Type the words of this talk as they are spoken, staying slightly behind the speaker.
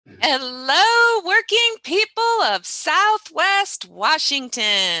Hello, working people of Southwest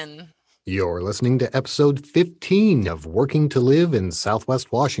Washington. You're listening to episode 15 of Working to Live in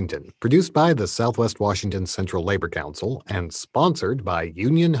Southwest Washington, produced by the Southwest Washington Central Labor Council and sponsored by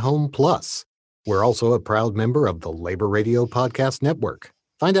Union Home Plus. We're also a proud member of the Labor Radio Podcast Network.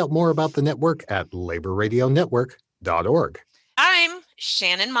 Find out more about the network at laborradionetwork.org. I'm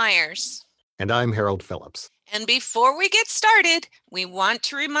Shannon Myers. And I'm Harold Phillips. And before we get started, we want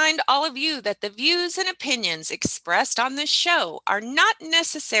to remind all of you that the views and opinions expressed on this show are not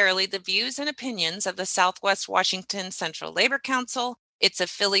necessarily the views and opinions of the Southwest Washington Central Labor Council, its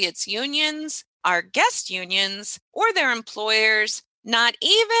affiliates unions, our guest unions, or their employers, not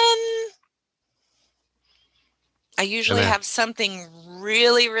even... I usually have something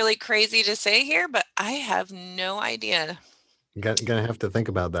really, really crazy to say here, but I have no idea. Gonna have to think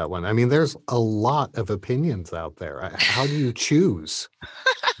about that one. I mean, there's a lot of opinions out there. How do you choose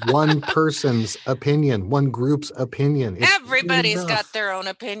one person's opinion, one group's opinion? Everybody's got their own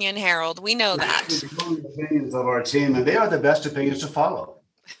opinion, Harold. We know that. The opinions of our team, and they are the best opinions to follow.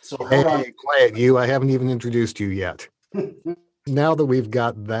 So hey, quiet you. I haven't even introduced you yet. Now that we've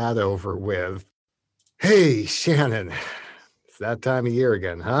got that over with, hey, Shannon, it's that time of year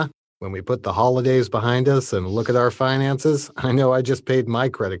again, huh? When we put the holidays behind us and look at our finances, I know I just paid my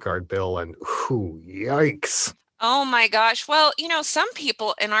credit card bill and yikes. Oh my gosh. Well, some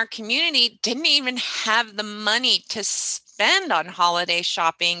people in our community didn't even have the money to spend on holiday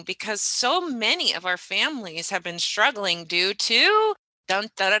shopping because so many of our families have been struggling due to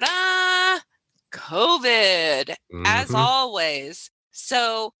COVID, as always.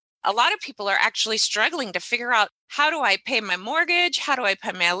 So a lot of people are actually struggling to figure out, how do I pay my mortgage? How do I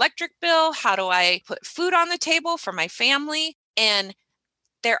pay my electric bill? How do I put food on the table for my family? And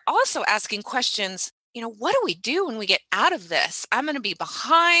they're also asking questions, what do we do when we get out of this? I'm going to be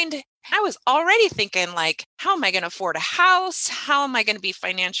behind. I was already thinking how am I going to afford a house? How am I going to be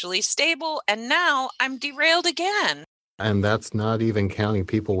financially stable? And now I'm derailed again. And that's not even counting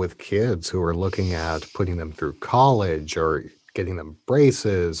people with kids who are looking at putting them through college or getting them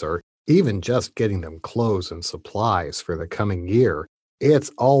braces or even just getting them clothes and supplies for the coming year.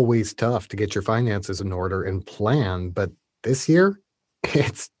 It's always tough to get your finances in order and plan, but this year,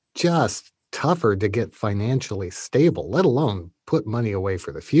 it's just tougher to get financially stable, let alone put money away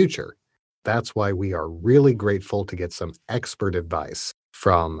for the future. That's why we are really grateful to get some expert advice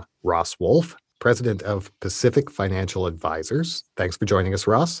from Ross Wolf, president of Pacific Financial Advisors. Thanks for joining us,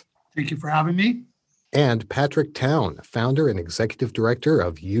 Ross. Thank you for having me. And Patrick Town, founder and executive director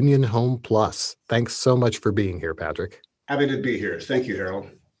of Union Home Plus. Thanks so much for being here, Patrick. Happy to be here. Thank you, Harold.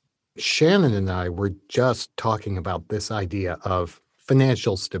 Shannon and I were just talking about this idea of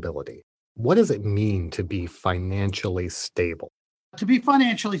financial stability. What does it mean to be financially stable? To be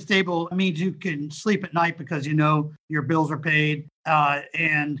financially stable means you can sleep at night because your bills are paid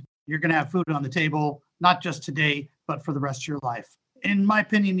and you're going to have food on the table, not just today, but for the rest of your life. In my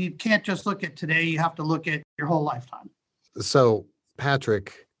opinion, you can't just look at today, you have to look at your whole lifetime. So,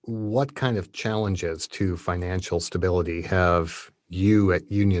 Patrick, what kind of challenges to financial stability have you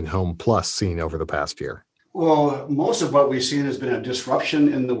at Union Home Plus seen over the past year? Well, most of what we've seen has been a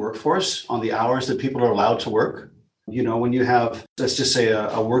disruption in the workforce on the hours that people are allowed to work. When you have, let's just say,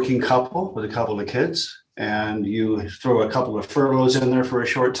 a working couple with a couple of kids, and you throw a couple of furloughs in there for a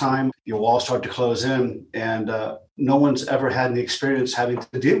short time, you'll all start to close in, and no one's ever had any experience having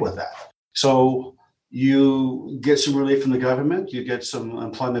to deal with that. So you get some relief from the government, you get some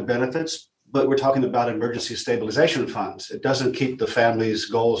employment benefits, but we're talking about emergency stabilization funds. It doesn't keep the family's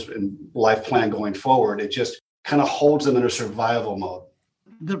goals and life plan going forward. It just kind of holds them in a survival mode.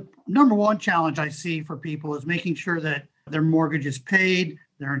 The number one challenge I see for people is making sure that their mortgage is paid,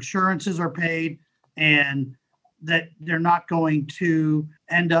 their insurances are paid, and that they're not going to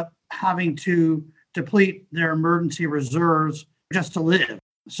end up having to deplete their emergency reserves just to live.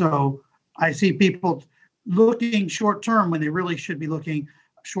 So I see people looking short-term when they really should be looking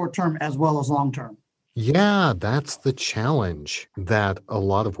short-term as well as long-term. Yeah, that's the challenge that a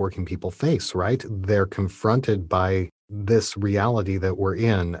lot of working people face, right? They're confronted by this reality that we're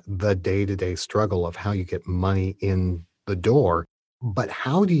in, the day-to-day struggle of how you get money in the door. But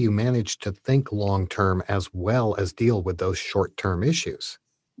how do you manage to think long-term as well as deal with those short-term issues?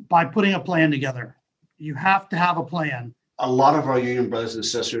 By putting a plan together. You have to have a plan. A lot of our union brothers and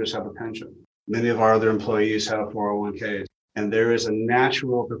sisters have a pension. Many of our other employees have 401ks. And there is a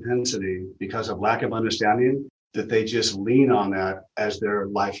natural propensity, because of lack of understanding, that they just lean on that as their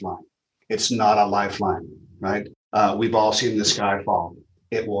lifeline. It's not a lifeline, right? We've all seen the sky fall.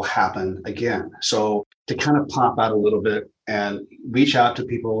 It will happen again. So to kind of pop out a little bit and reach out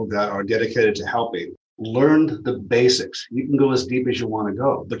to people that are dedicated to helping. Learn the basics. You can go as deep as you want to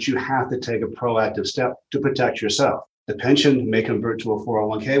go, but you have to take a proactive step to protect yourself. The pension may convert to a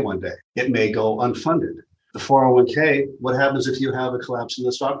 401k one day. It may go unfunded. The 401k, what happens if you have a collapse in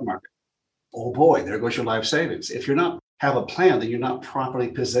the stock market? Oh boy, there goes your life savings. If you're not have a plan, then you're not properly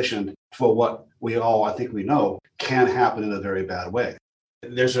positioned for what we all, I think we know, can happen in a very bad way.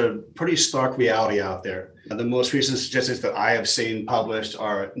 There's a pretty stark reality out there. The most recent statistics that I have seen published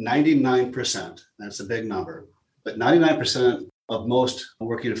are 99%. That's a big number. But 99% of most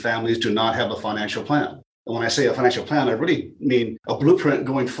working families do not have a financial plan. And when I say a financial plan, I really mean a blueprint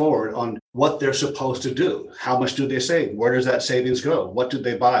going forward on what they're supposed to do. How much do they save? Where does that savings go? What do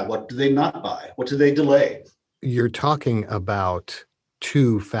they buy? What do they not buy? What do they delay? You're talking about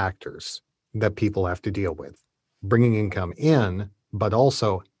two factors that people have to deal with: bringing income in, but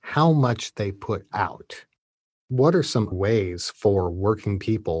also how much they put out. What are some ways for working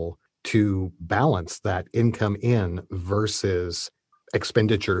people to balance that income in versus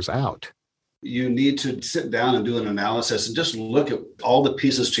expenditures out? You need to sit down and do an analysis and just look at all the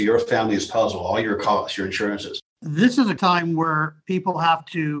pieces to your family's puzzle, all your costs, your insurances. This is a time where people have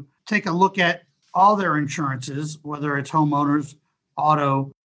to take a look at all their insurances, whether it's homeowners,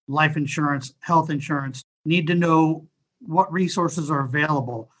 auto, life insurance, health insurance, need to know what resources are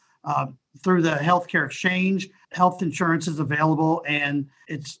available. Through the healthcare exchange, health insurance is available, and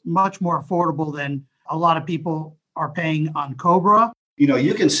it's much more affordable than a lot of people are paying on COBRA.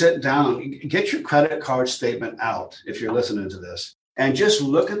 You can sit down, get your credit card statement out if you're listening to this, and just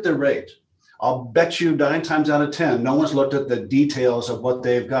look at the rate. I'll bet you 9 times out of 10, no one's looked at the details of what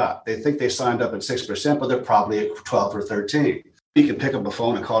they've got. They think they signed up at 6%, but they're probably at 12 or 13. You can pick up a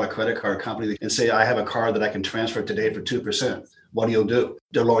phone and call a credit card company and say, I have a card that I can transfer today for 2%. What do?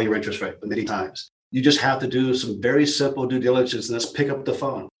 They'll lower your interest rate many times. You just have to do some very simple due diligence, and that's pick up the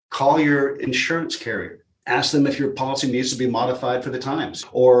phone. Call your insurance carrier. Ask them if your policy needs to be modified for the times,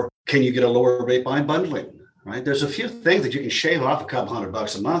 or can you get a lower rate by bundling, right? There's a few things that you can shave off a couple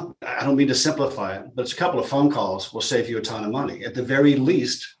 $100 a month. I don't mean to simplify it, but it's a couple of phone calls will save you a ton of money. At the very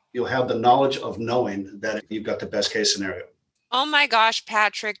least, you'll have the knowledge of knowing that you've got the best case scenario. Oh my gosh,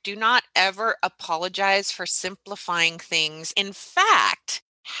 Patrick, do not ever apologize for simplifying things. In fact,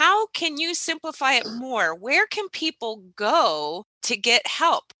 how can you simplify it more? Where can people go to get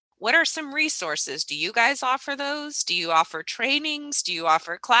help? What are some resources? Do you guys offer those? Do you offer trainings? Do you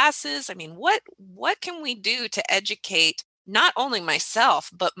offer classes? I mean, what can we do to educate not only myself,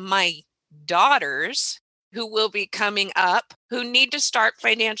 but my daughters who will be coming up, who need to start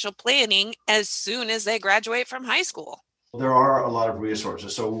financial planning as soon as they graduate from high school? There are a lot of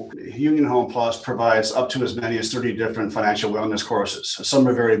resources. So Union Home Plus provides up to as many as 30 different financial wellness courses. Some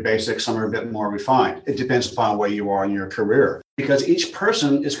are very basic, some are a bit more refined. It depends upon where you are in your career, because each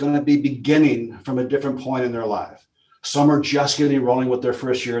person is going to be beginning from a different point in their life. Some are just getting rolling with their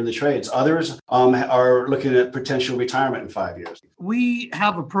first year in the trades. Others are looking at potential retirement in 5 years. We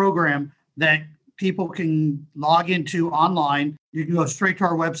have a program that people can log into online. You can go straight to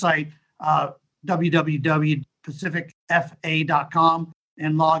our website, www.pacificfa.com,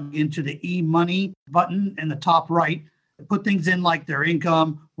 and log into the e-money button in the top right. Put things in like their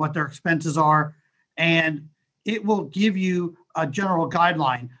income, what their expenses are, and it will give you a general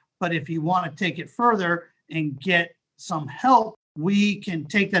guideline. But if you want to take it further and get some help, we can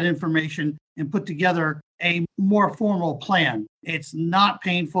take that information and put together a more formal plan. It's not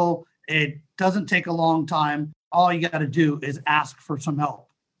painful. It doesn't take a long time. All you got to do is ask for some help.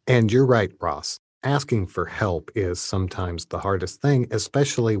 And you're right, Ross. Asking for help is sometimes the hardest thing,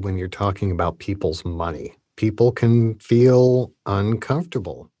 especially when you're talking about people's money. People can feel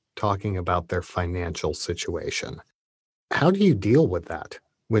uncomfortable talking about their financial situation. How do you deal with that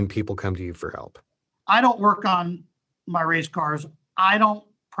when people come to you for help? I don't work on my race cars. I don't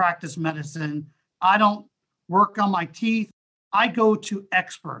practice medicine. I don't work on my teeth. I go to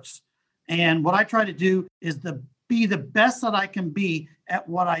experts. And what I try to do is be the best that I can be at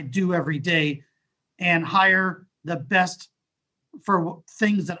what I do every day, and hire the best for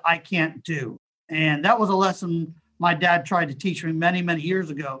things that I can't do. And that was a lesson my dad tried to teach me many, many years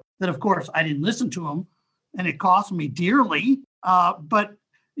ago, that of course I didn't listen to him, and it cost me dearly. But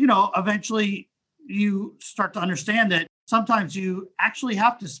eventually you start to understand that sometimes you actually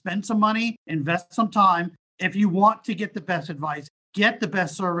have to spend some money, invest some time, if you want to get the best advice, get the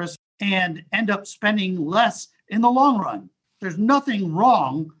best service, and end up spending less in the long run. There's nothing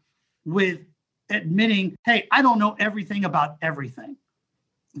wrong with admitting, hey, I don't know everything about everything.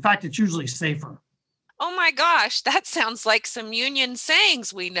 In fact, it's usually safer. Oh my gosh, that sounds like some union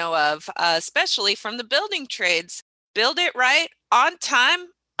sayings we know of, especially from the building trades. Build it right, on time,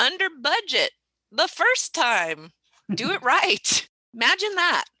 under budget, the first time. Do it right. Imagine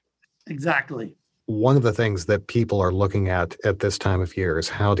that. Exactly. One of the things that people are looking at this time of year is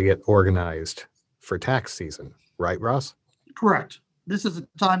how to get organized for tax season. Right, Ross? Correct. This is a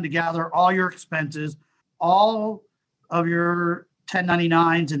time to gather all your expenses, all of your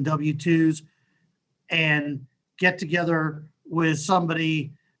 1099s and W-2s, and get together with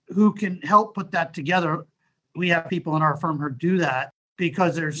somebody who can help put that together. We have people in our firm who do that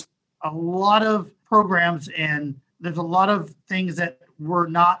because there's a lot of programs and there's a lot of things that were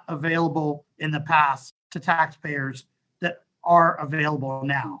not available in the past to taxpayers that are available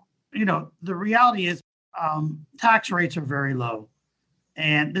now. You know, the reality is tax rates are very low.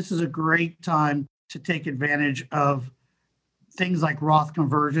 And this is a great time to take advantage of things like Roth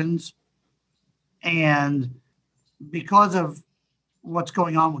conversions. And because of what's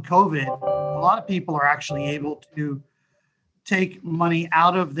going on with COVID, a lot of people are actually able to take money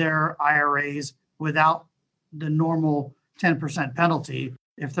out of their IRAs without the normal 10% penalty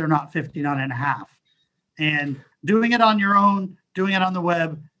if they're not 59 and a half. And doing it on your own, doing it on the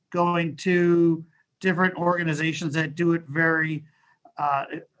web, going to different organizations that do it very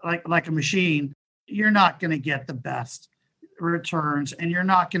like a machine, you're not going to get the best returns and you're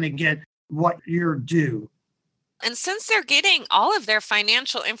not going to get what you're due. And since they're getting all of their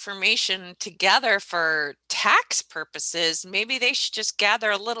financial information together for tax purposes, maybe they should just gather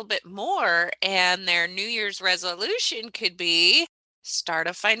a little bit more, and their New Year's resolution could be start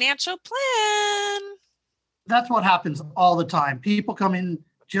a financial plan. That's what happens all the time. People come in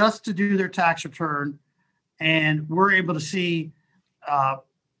just to do their tax return, and we're able to see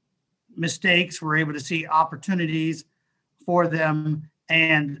mistakes. We're able to see opportunities for them.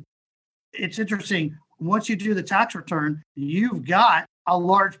 And it's interesting. Once you do the tax return, you've got a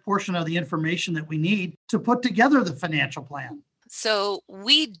large portion of the information that we need to put together the financial plan. So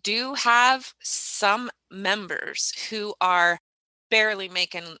we do have some members who are barely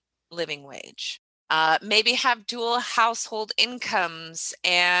making living wage, maybe have dual household incomes,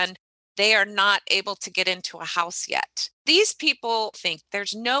 and they are not able to get into a house yet. These people think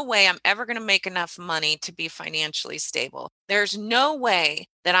there's no way I'm ever going to make enough money to be financially stable. There's no way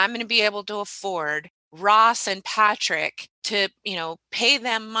that I'm going to be able to afford Ross and Patrick to, pay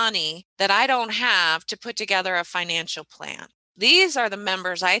them money that I don't have to put together a financial plan. These are the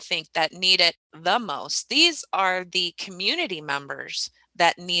members I think that need it the most. These are the community members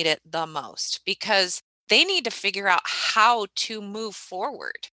that need it the most because they need to figure out how to move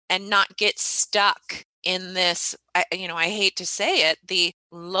forward and not get stuck in this, I hate to say it, the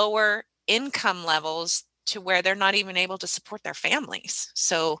lower income levels to where they're not even able to support their families.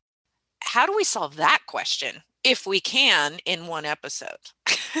 So how do we solve that question, if we can, in one episode?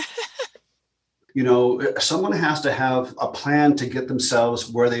 Someone has to have a plan to get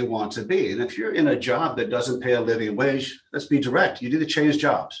themselves where they want to be. And if you're in a job that doesn't pay a living wage, let's be direct, you need to change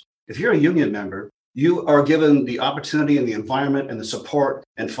jobs. If you're a union member, you are given the opportunity and the environment and the support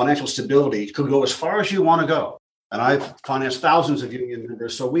and financial stability to go as far as you want to go. And I've financed thousands of union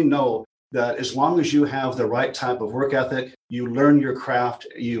members, so we know that as long as you have the right type of work ethic, you learn your craft,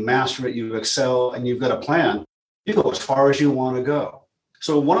 you master it, you excel, and you've got a plan, you go as far as you want to go.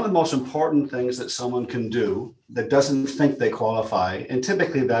 So one of the most important things that someone can do that doesn't think they qualify, and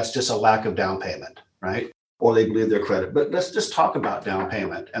typically that's just a lack of down payment, right? Or they believe their credit. But let's just talk about down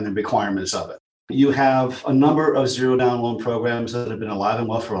payment and the requirements of it. You have a number of zero down loan programs that have been alive and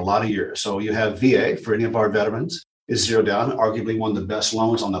well for a lot of years. So you have VA for any of our veterans is zero down, arguably one of the best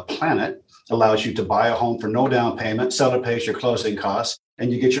loans on the planet. Allows you to buy a home for no down payment, seller pays your closing costs,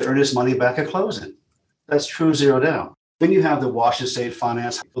 and you get your earnest money back at closing. That's true zero down. Then you have the Washington State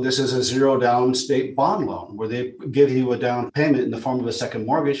Finance. This is a zero down state bond loan where they give you a down payment in the form of a second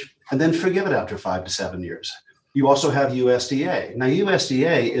mortgage and then forgive it after 5 to 7 years. You also have USDA. Now,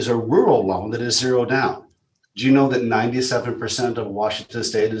 USDA is a rural loan that is zero down. Do you know that 97% of Washington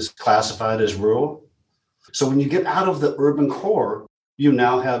State is classified as rural? So when you get out of the urban core, you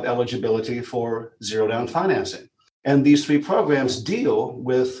now have eligibility for zero down financing. And these three programs deal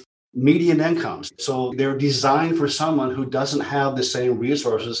with median incomes. So they're designed for someone who doesn't have the same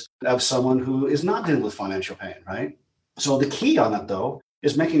resources of someone who is not dealing with financial pain, right? So the key on it, though,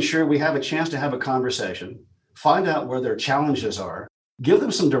 is making sure we have a chance to have a conversation, find out where their challenges are, give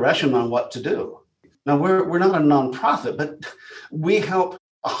them some direction on what to do. Now, we're not a nonprofit, but we help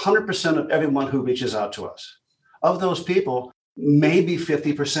 100% of everyone who reaches out to us. Of those people, maybe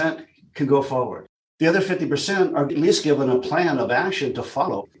 50% can go forward. The other 50% are at least given a plan of action to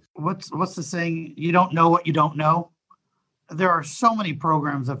follow. What's the saying? You don't know what you don't know. There are so many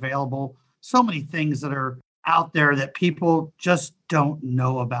programs available, so many things that are out there that people just don't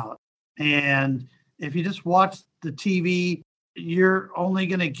know about. And if you just watch the TV, you're only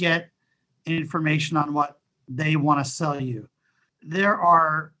going to get information on what they want to sell you. There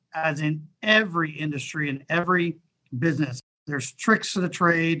are, as in every industry and every business, there's tricks to the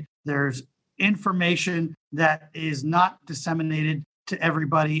trade. There's information that is not disseminated to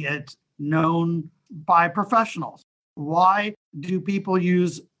everybody. It's known by professionals. Why do people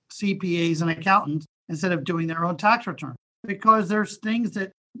use CPAs and accountants instead of doing their own tax return? Because there's things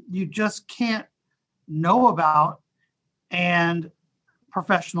that you just can't know about, and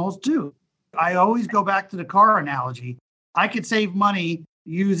professionals do. I always go back to the car analogy. I could save money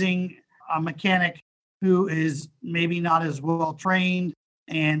using a mechanic who is maybe not as well trained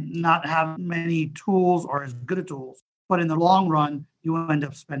and not have many tools or as good at tools. But in the long run, you end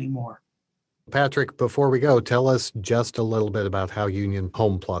up spending more. Patrick, before we go, tell us just a little bit about how Union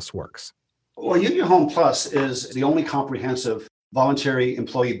Home Plus works. Well, Union Home Plus is the only comprehensive voluntary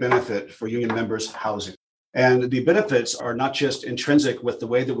employee benefit for union members' housing. And the benefits are not just intrinsic with the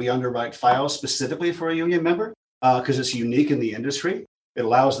way that we underwrite files specifically for a union member, because it's unique in the industry. It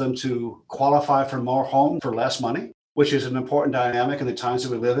allows them to qualify for more home for less money, which is an important dynamic in the times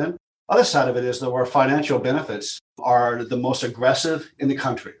that we live in. Other side of it is that our financial benefits are the most aggressive in the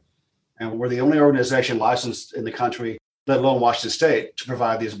country. And we're the only organization licensed in the country, let alone Washington State, to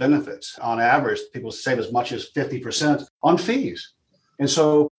provide these benefits. On average, people save as much as 50% on fees. And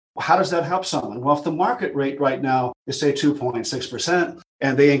so how does that help someone? Well, if the market rate right now is, say, 2.6%,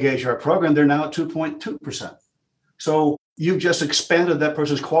 and they engage our program, they're now at 2.2%. So you've just expanded that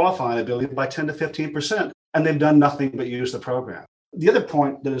person's qualifying ability by 10 to 15%, and they've done nothing but use the program. The other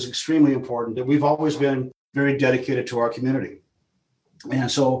point that is extremely important, that we've always been very dedicated to our community.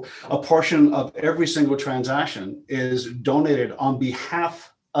 And so a portion of every single transaction is donated on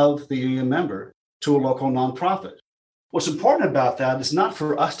behalf of the union member to a local nonprofit. What's important about that is not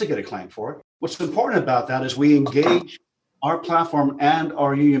for us to get a claim for it. What's important about that is we engage our platform and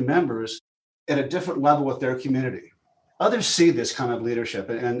our union members at a different level with their community. Others see this kind of leadership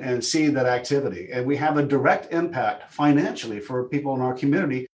and see that activity. And we have a direct impact financially for people in our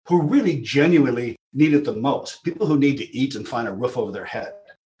community who really genuinely need it the most, people who need to eat and find a roof over their head.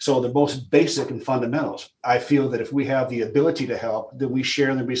 So the most basic and fundamentals. I feel that if we have the ability to help, then we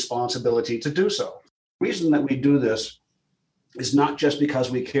share the responsibility to do so. The reason that we do this is not just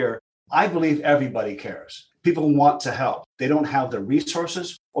because we care. I believe everybody cares. People want to help. They don't have the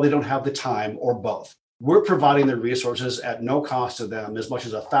resources or they don't have the time or both. We're providing the resources at no cost to them, as much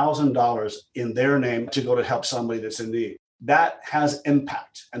as $1,000 in their name to go to help somebody that's in need. That has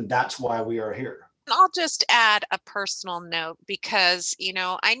impact, and that's why we are here. I'll just add a personal note because,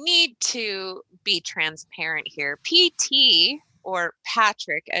 I need to be transparent here. PT, or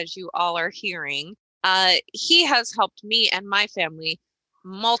Patrick, as you all are hearing, he has helped me and my family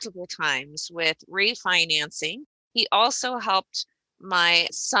multiple times with refinancing. He also helped my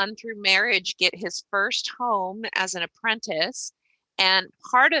son through marriage get his first home as an apprentice. And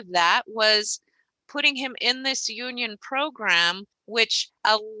part of that was putting him in this union program, which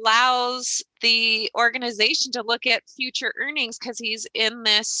allows the organization to look at future earnings because he's in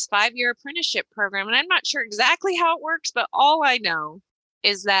this 5-year apprenticeship program. And I'm not sure exactly how it works, but all I know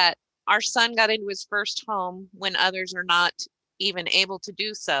is that our son got into his first home when others are not even able to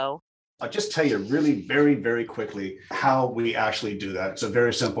do so. I'll just tell you really very, very quickly how we actually do that. It's a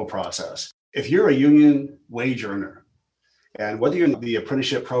very simple process. If you're a union wage earner, and whether you're in the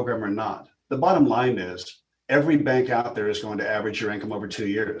apprenticeship program or not, the bottom line is every bank out there is going to average your income over 2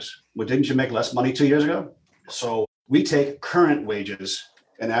 years. Well, didn't you make less money 2 years ago? So we take current wages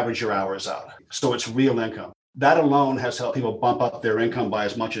and average your hours out. So it's real income. That alone has helped people bump up their income by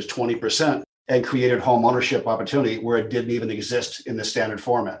as much as 20% and created home ownership opportunity where it didn't even exist in the standard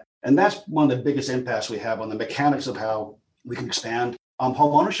format. And that's one of the biggest impacts we have on the mechanics of how we can expand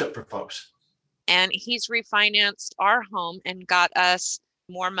home ownership for folks. And he's refinanced our home and got us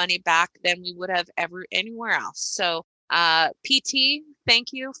more money back than we would have ever anywhere else. So PT,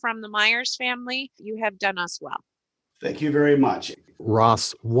 thank you from the Myers family. You have done us well. Thank you very much.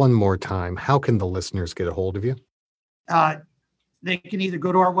 Ross, one more time, how can the listeners get a hold of you? They can either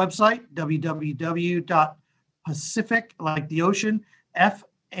go to our website, www.pacific, like the ocean,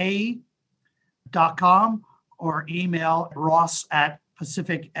 fa.com, or email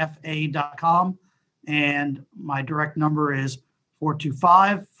ross@pacificfa.com. And my direct number is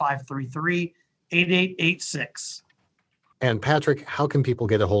 425-533-8886. And Patrick, how can people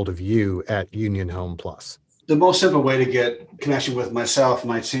get a hold of you at Union Home Plus? The most simple way to get connection with myself,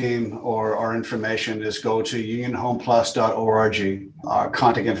 my team, or our information is go to unionhomeplus.org. Our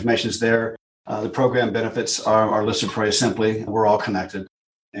contact information is there. The program benefits are listed very simply. We're all connected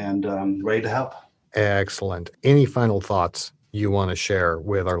and ready to help. Excellent. Any final thoughts you want to share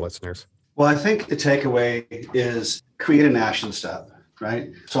with our listeners? Well, I think the takeaway is create an action step,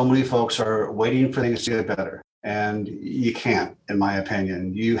 right? So many folks are waiting for things to get better, and you can't, in my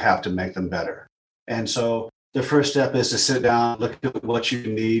opinion. You have to make them better. And so the first step is to sit down, look at what you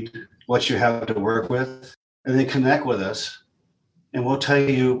need, what you have to work with, and then connect with us. And we'll tell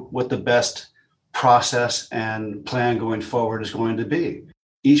you what the best process and plan going forward is going to be.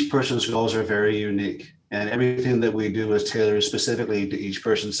 Each person's goals are very unique, and everything that we do is tailored specifically to each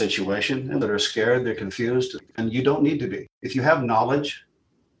person's situation. And that are scared, they're confused, and you don't need to be. If you have knowledge,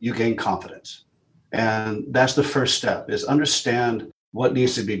 you gain confidence. And that's the first step, is understand what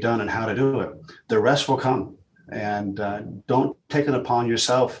needs to be done and how to do it. The rest will come. And don't take it upon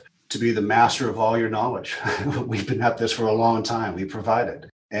yourself to be the master of all your knowledge. We've been at this for a long time. We provide it,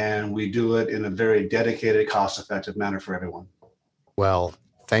 and we do it in a very dedicated, cost-effective manner for everyone. Well,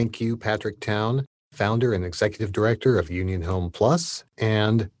 thank you, Patrick Town, founder and executive director of Union Home Plus,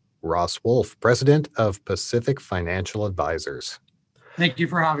 and Ross Wolf, president of Pacific Financial Advisors. Thank you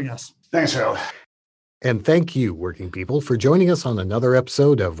for having us. Thanks, Harold. And thank you, working people, for joining us on another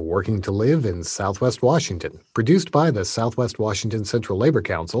episode of Working to Live in Southwest Washington, produced by the Southwest Washington Central Labor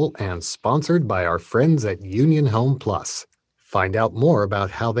Council and sponsored by our friends at Union Home Plus. Find out more about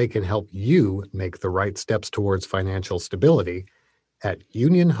how they can help you make the right steps towards financial stability at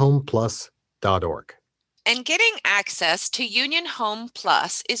unionhomeplus.org. And getting access to Union Home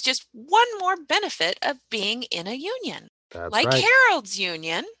Plus is just one more benefit of being in a union. That's like right. Harold's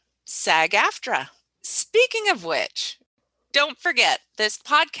union, SAG-AFTRA. Speaking of which, don't forget, this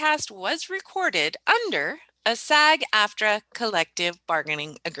podcast was recorded under a SAG-AFTRA collective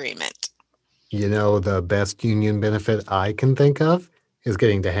bargaining agreement. You know, the best union benefit I can think of is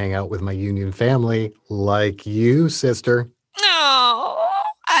getting to hang out with my union family like you, sister. Oh,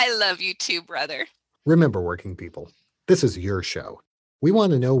 I love you too, brother. Remember, working people, this is your show. We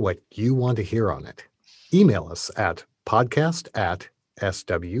want to know what you want to hear on it. Email us at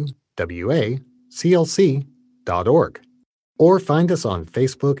podcast@swwaclc.org or find us on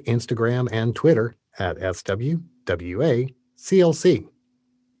Facebook, Instagram, and Twitter at SWWACLC.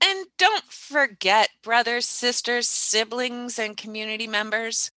 And don't forget, brothers, sisters, siblings, and community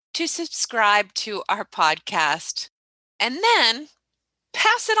members, to subscribe to our podcast and then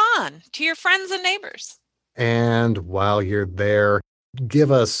pass it on to your friends and neighbors. And while you're there,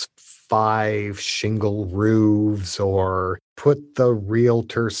 give us 5 shingle roofs or put the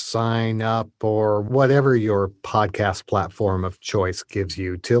realtor sign up or whatever your podcast platform of choice gives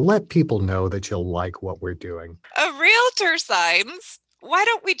you to let people know that you'll like what we're doing. A realtor signs? Why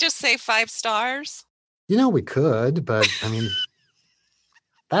don't we just say 5 stars? You know, we could, but I mean,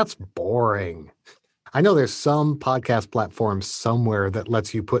 that's boring. I know there's some podcast platform somewhere that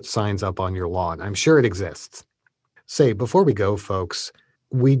lets you put signs up on your lawn. I'm sure it exists. Say, before we go, folks,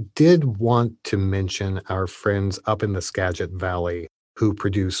 we did want to mention our friends up in the Skagit Valley who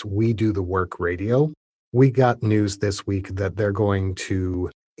produce We Do the Work Radio. We got news this week that they're going to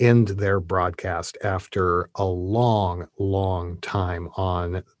end their broadcast after a long, long time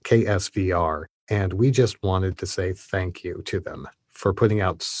on KSVR. And we just wanted to say thank you to them for putting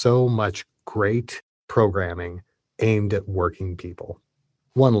out so much great programming aimed at working people.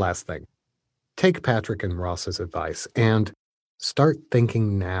 One last thing. Take Patrick and Ross's advice and start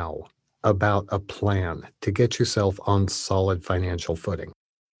thinking now about a plan to get yourself on solid financial footing.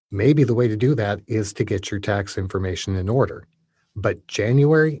 Maybe the way to do that is to get your tax information in order. But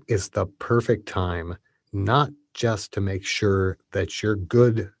January is the perfect time, not just to make sure that you're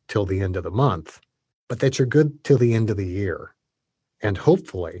good till the end of the month, but that you're good till the end of the year. And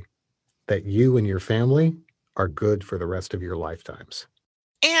hopefully that you and your family are good for the rest of your lifetimes.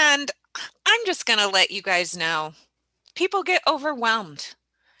 And I'm just going to let you guys know, people get overwhelmed.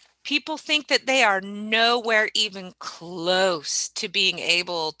 People think that they are nowhere even close to being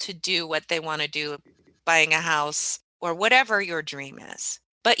able to do what they want to do, buying a house or whatever your dream is.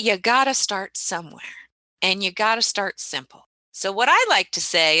 But you got to start somewhere, and you got to start simple. So what I like to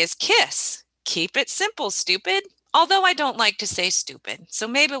say is KISS. Keep it simple, stupid. Although I don't like to say stupid. So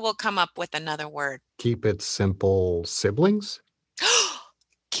maybe we'll come up with another word. Keep it simple, siblings?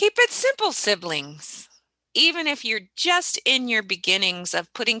 Keep it simple, siblings. Even if you're just in your beginnings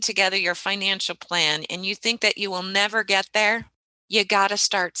of putting together your financial plan and you think that you will never get there, you got to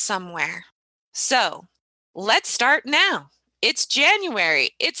start somewhere. So let's start now. It's January.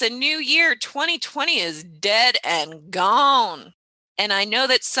 It's a new year. 2020 is dead and gone. And I know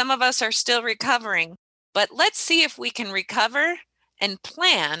that some of us are still recovering, but let's see if we can recover and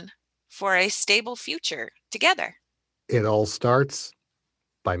plan for a stable future together. It all starts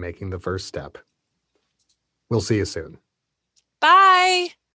by making the first step. We'll see you soon. Bye.